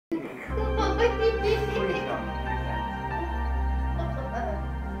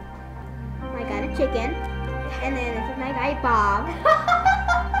chicken. And then this is my guy Bob.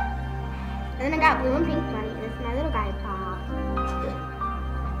 And then I got blue and pink money. And this is my little guy Bob.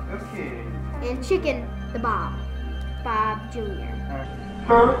 Okay. And chicken, the Bob. Bob Jr.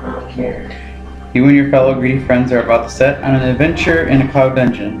 You and your fellow greedy friends are about to set on an adventure in a cloud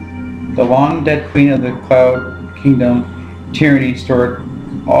dungeon. The long-dead queen of the cloud kingdom, Tyranny, stored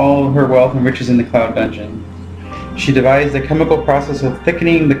all her wealth and riches in the cloud dungeon. She devised a chemical process of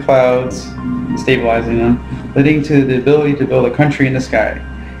thickening the clouds and stabilizing them, leading to the ability to build a country in the sky.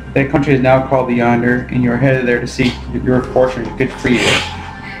 That country is now called the Yonder, and you are headed there to seek your fortune. Good for you.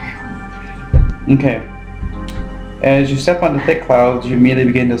 Okay. As you step on the thick clouds, you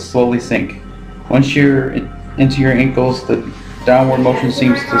immediately begin to slowly sink. Once you're into your ankles, the downward motion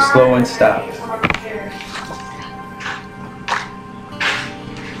seems to slow and stop.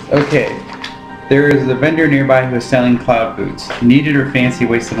 Okay. There is a vendor nearby who is selling cloud boots. Needed or fancy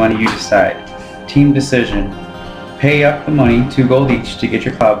waste of money, you decide. Team decision. Pay up the money, 2 gold each to get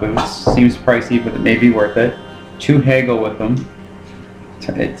your cloud boots. Seems pricey, but it may be worth it. 2 haggle with them.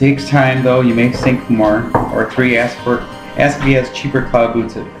 It takes time though, you may sink more. Or 3 ask if he has cheaper cloud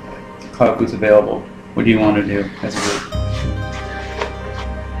boots available. What do you want to do as a group?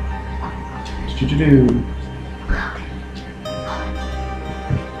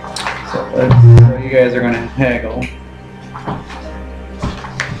 So you guys are going to haggle.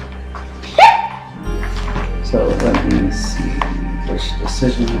 So let me see which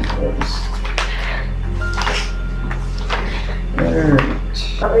decision it was.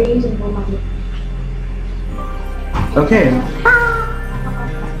 Alright. Okay.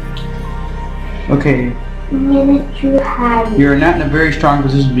 Okay. You're not in a very strong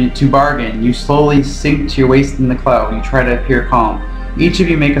position to bargain. You slowly sink to your waist in the cloud. You try to appear calm. Each of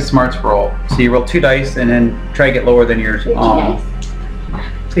you make a smarts roll. So you roll 2 dice and then try to get lower than yours.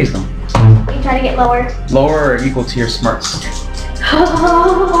 Please don't. You try to get lower? Lower or equal to your smarts.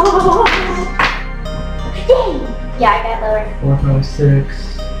 Yeah, I got lower. 4, 5,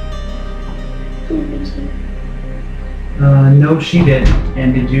 6. No, she did.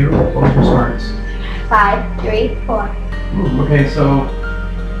 And did you? What was your smarts? 5, 3, 4. Ooh, okay, so.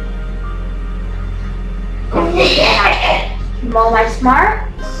 Well, my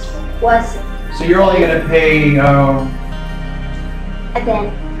smart was. So you're only gonna pay. And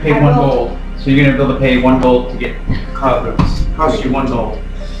then. Pay 1 gold. So you're gonna be able to pay 1 gold to get cloud boots. Cost you 1 gold.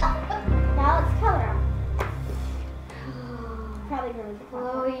 Now let's color them. Probably gonna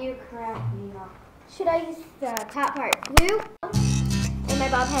blow you crap me off. Should I use the top part blue? And my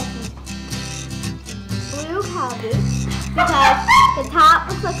Bob has some blue cloud boots because the top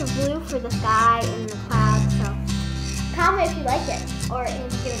looks like a blue for the sky and the clouds. So comment if you like it or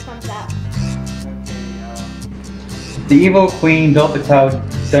give it a thumbs up. The evil queen built the cloud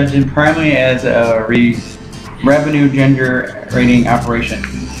dungeon primarily as a revenue generating operation.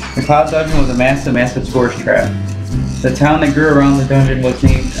 The cloud dungeon was a massive tourist trap. The town that grew around the dungeon was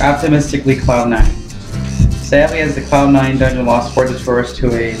named optimistically Cloud 9. Sadly, as the Cloud 9 dungeon lost sports its tourists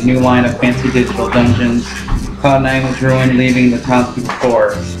to a new line of fancy digital dungeons, Cloud 9 was ruined, leaving the townspeople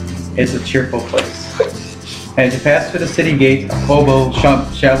poor. It's a cheerful place. As you pass through the city gate, a hobo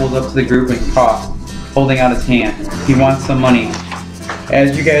shovels up to the group and coughs, holding out his hand. He wants some money.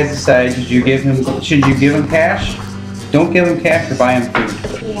 As you guys decide, should you give him cash? Don't give him cash or buy him food.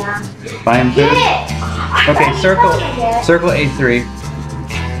 Yeah. Buy him food? Okay, circle A3.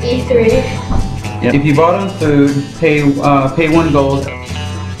 A3. Yep. If you bought him food, pay 1 gold.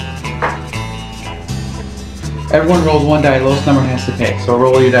 Everyone rolls 1 die, lowest number has to pay. So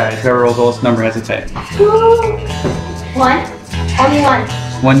roll your dice, whoever rolls the lowest number has to pay. 1? Only 1.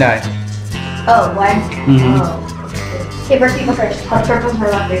 1 die. Oh, 1? Mm-hmm. Oh. Okay, first people first. I'll start from her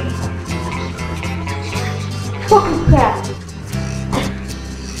left. Fucking crap.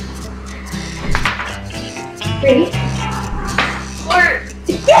 Ready? 4.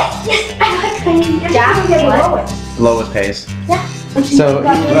 Yes! I like playing. Yeah, what? Lowest pays. Yeah. So,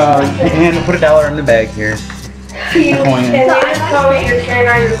 and put $1 in the bag here. A coin.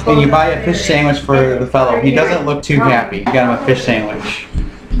 And you buy a fish sandwich for the fellow. He doesn't look too happy. You got him a fish sandwich.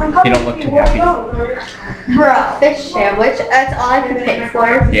 You don't look too happy. Bro, fish sandwich. That's all I could pay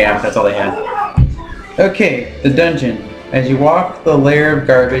for. Yeah, that's all they had. Okay, the dungeon. As you walk the layer of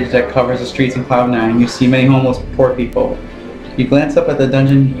garbage that covers the streets in Cloud 9, you see many homeless poor people. You glance up at the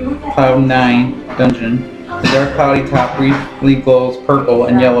dungeon, Cloud 9 dungeon. The dark cloudy top briefly glows purple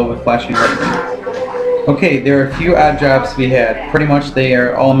and yellow with flashing lightning. Okay, there are a few odd jobs to be had. Pretty much they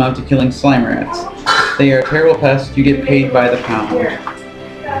are all amount to killing slime rats. They are a terrible pest. You get paid by the pound.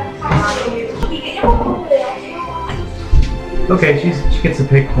 Okay, she gets to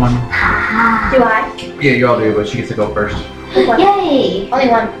pick one. Do I? Yeah, you all do, but she gets to go first. Yay! Only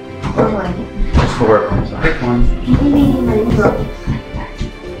one. Only one. Just 4 of them, so pick one.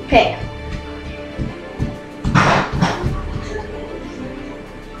 Okay.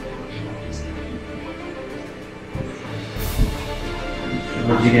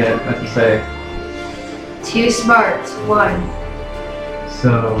 What did you get? What to say? 2 smarts, 1.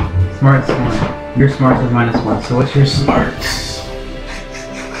 So, smarts 1. Your smarts is -1. So what's your smarts?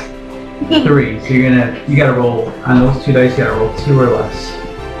 3. So you gotta roll on those 2 dice. You gotta roll 2 or less.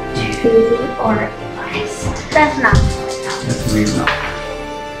 2 or less. That's not. That's the reason.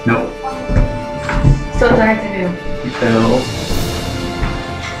 Nope. So what do I have to do? So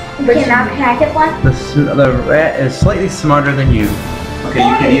Okay, now can I get one? the rat is slightly smarter than you. Okay,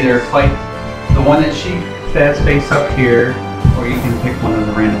 you can either fight the one that she has face up here, or you can pick one of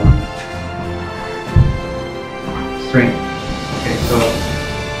the random ones. Strength. Okay, so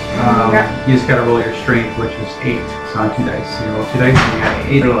you just gotta roll your strength, which is 8. So on 2 dice. So you roll 2 dice and you got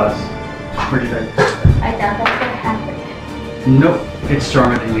 8 or less. Where'd your dice? I thought that's what happened. Nope, it's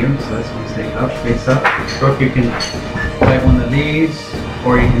stronger than you, so this one's stay up, face up. Brooke, you can fight one of these,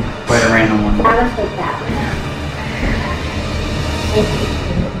 or you can fight a random one. I would take that one.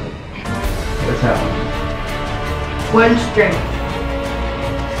 What's that one? 1 strength.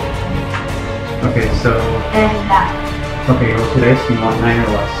 Okay, so And that. okay, roll 2 dice. You want 9 or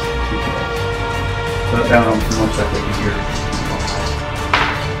less. So that one pretty much like easier.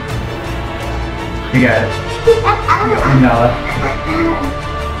 You got it. $1.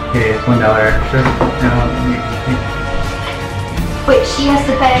 Okay, it's $1 extra. Wait, she has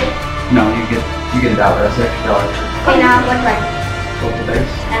to pay? No, you get $1. That's extra $1. Okay, now what do I? Roll 2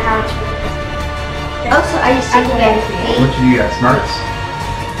 dice. And how much? Oh, so I used to get 8. What do you got? Smarts?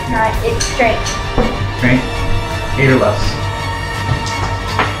 No, it's straight. Strength? 8 or less.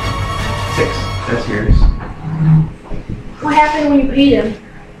 6. That's yours. What happened when you beat him?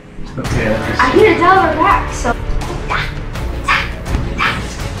 Okay, let me I see. get $1 back, so.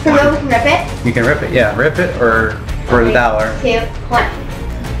 So we can rip it? You can rip it, yeah. Rip it or for the $1. 2, 1.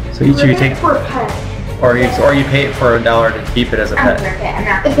 So each of you take, For a pet. or you pay it for $1 to keep it as a I'm gonna pet. rip it. I'm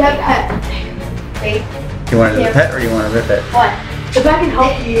not. It's a pet. Wait. You want it as a pet or you want to rip it? 1. If I can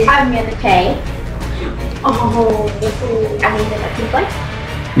help you. I'm gonna pay. Oh. I mean, if I can play.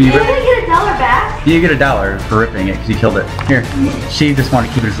 You, You're gonna get $1 back? you get $1 for ripping it because you killed it. Here, she just wanted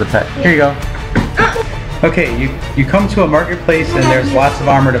to keep it as a pet. Here you go. Okay, you come to a marketplace and there's lots of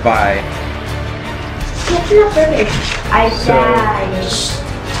armor to buy. It's not perfect. I So- died.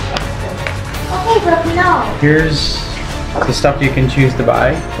 Okay, but no. Here's the stuff you can choose to buy.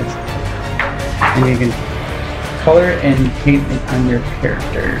 And you can color and paint it on your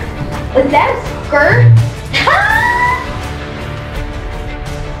character. Is that a skirt?